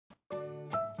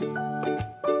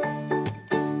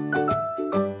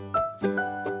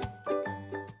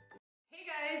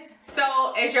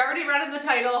as you already read in the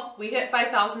title, we hit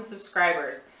 5,000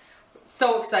 subscribers.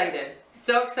 So excited.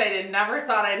 So excited. Never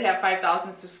thought I'd have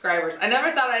 5,000 subscribers. I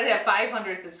never thought I'd have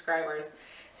 500 subscribers.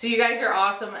 So you guys are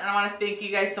awesome, and I want to thank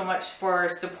you guys so much for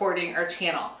supporting our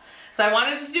channel. So I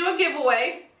wanted to do a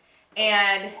giveaway,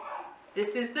 and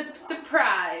this is the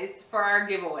surprise for our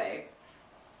giveaway.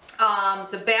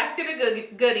 It's a basket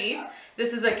of goodies.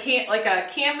 This is a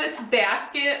canvas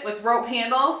basket with rope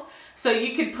handles. So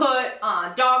you could put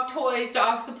dog toys,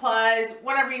 dog supplies,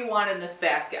 whatever you want in this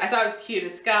basket. I thought it was cute.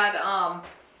 It's got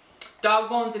dog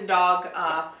bones and dog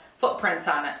footprints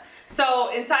on it.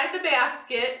 So inside the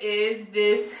basket is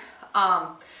this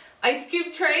ice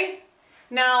cube tray.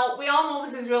 Now, we all know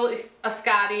this is really a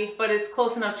Scotty, but it's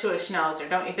close enough to a Schnauzer,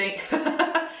 don't you think?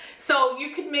 So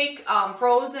you could make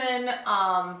frozen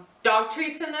dog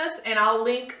treats in this, and I'll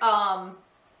link a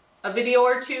video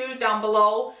or two down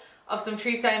below of some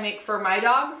treats I make for my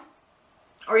dogs.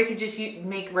 Or you could just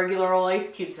make regular old ice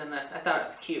cubes in this. I thought it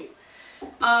was cute.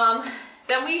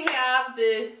 Then we have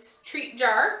this treat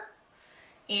jar,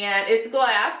 and it's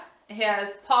glass. It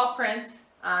has paw prints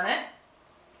on it.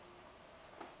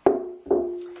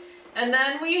 And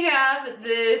then we have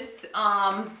this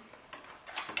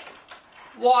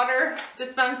water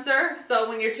dispenser. So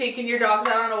when you're taking your dogs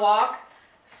out on a walk,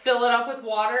 fill it up with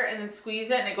water and then squeeze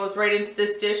it, and it goes right into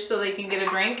this dish so they can get a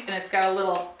drink. And it's got a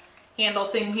little handle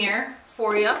thing here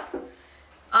for you.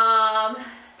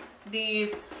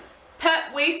 These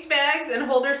pet waste bags and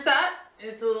holder set.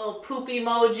 It's a little poop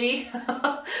emoji.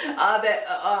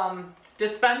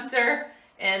 Dispenser.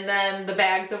 And then the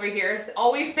bags over here. So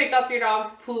always pick up your dog's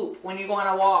poop when you go on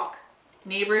a walk.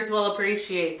 Neighbors will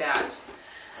appreciate that.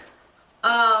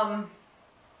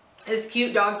 This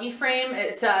cute doggy frame.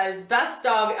 It says best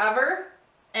dog ever,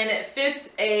 and it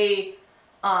fits a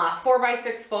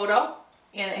 4x6 photo,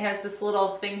 and it has this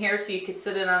little thing here so you could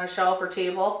sit it on a shelf or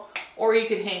table, or you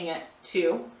could hang it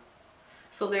too.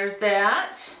 So there's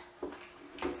that.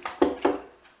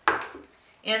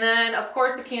 And then, of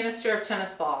course, a canister of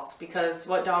tennis balls, because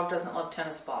what dog doesn't love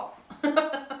tennis balls?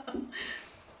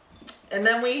 And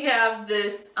then we have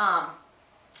this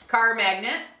car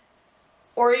magnet,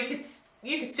 or you could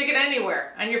stick it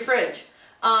anywhere on your fridge.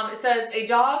 It says, a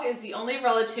dog is the only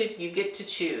relative you get to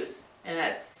choose. And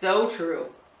that's so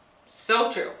true.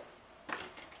 So true.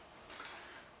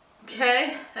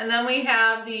 Okay, and then we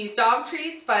have these dog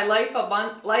treats by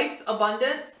Life's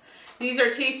Abundance. These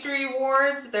are tasty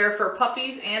rewards. They're for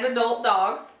puppies and adult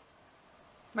dogs.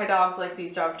 My dogs like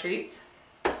these dog treats.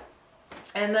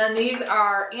 And then these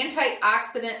are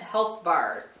antioxidant health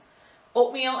bars.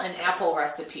 Oatmeal and apple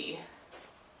recipe.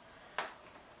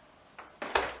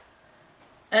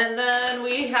 And then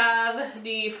we have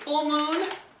the full moon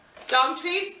dog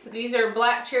treats. These are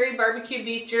black cherry barbecue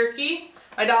beef jerky.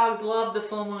 My dogs love the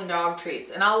full moon dog treats.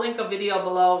 And I'll link a video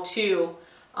below too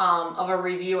of a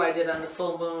review I did on the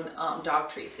full moon dog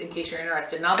treats in case you're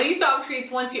interested. Now these dog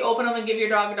treats, once you open them and give your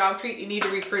dog a dog treat, you need to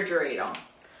refrigerate them.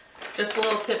 Just a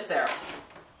little tip there.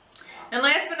 And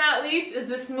last but not least is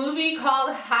this movie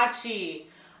called Hachi.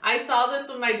 I saw this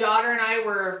when my daughter and I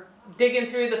were digging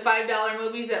through the $5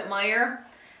 movies at Meijer.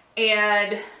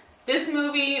 And this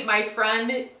movie my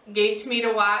friend gave to me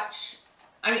to watch.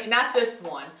 I mean, not this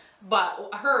one, but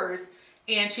hers.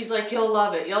 And she's like, you'll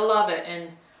love it, you'll love it.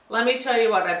 And let me tell you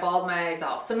what, I bawled my eyes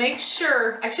out. So make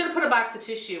sure, I should have put a box of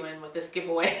tissue in with this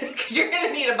giveaway, because you're going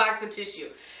to need a box of tissue.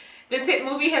 This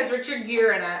movie has Richard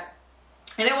Gere in it.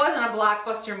 And it wasn't a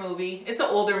blockbuster movie. It's an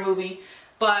older movie.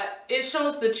 But it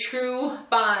shows the true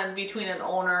bond between an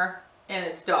owner and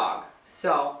its dog.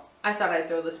 So I thought I'd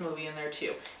throw this movie in there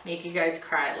too. Make you guys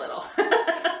cry a little.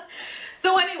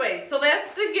 So anyway, so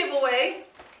that's the giveaway.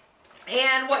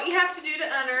 And what you have to do to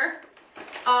enter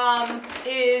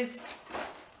is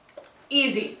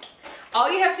easy.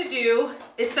 All you have to do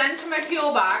is send to my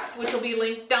P.O. box, which will be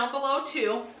linked down below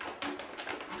too,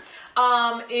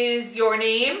 is your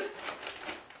name,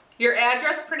 your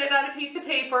address printed on a piece of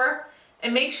paper,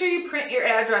 and make sure you print your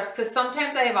address, because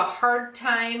sometimes I have a hard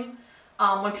time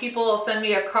when people send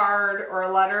me a card or a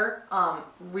letter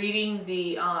reading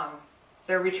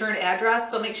their return address.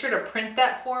 So make sure to print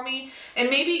that for me, and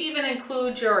maybe even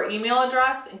include your email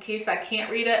address in case I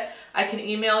can't read it. I can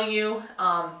email you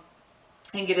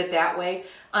and get it that way.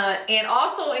 And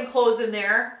also enclose in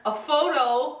there a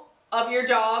photo of your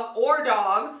dog or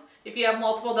dogs, if you have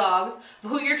multiple dogs,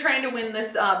 who you're trying to win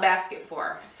this basket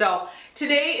for. So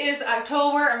today is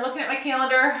October, I'm looking at my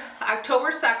calendar,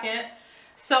 October 2nd.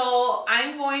 So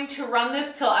I'm going to run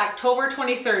this till October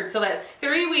 23rd. So that's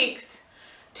 3 weeks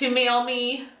to mail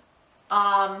me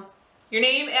your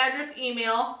name, address,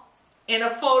 email, and a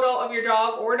photo of your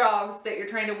dog or dogs that you're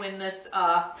trying to win this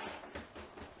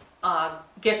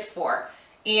gift for.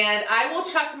 And I will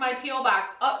check my P.O. box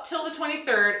up till the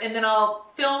 23rd, and then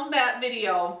I'll film that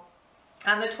video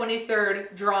on the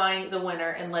 23rd drawing the winner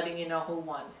and letting you know who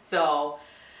won. So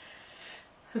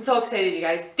I'm so excited, you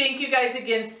guys. Thank you guys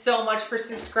again so much for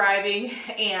subscribing,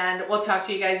 and we'll talk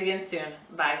to you guys again soon.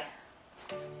 Bye.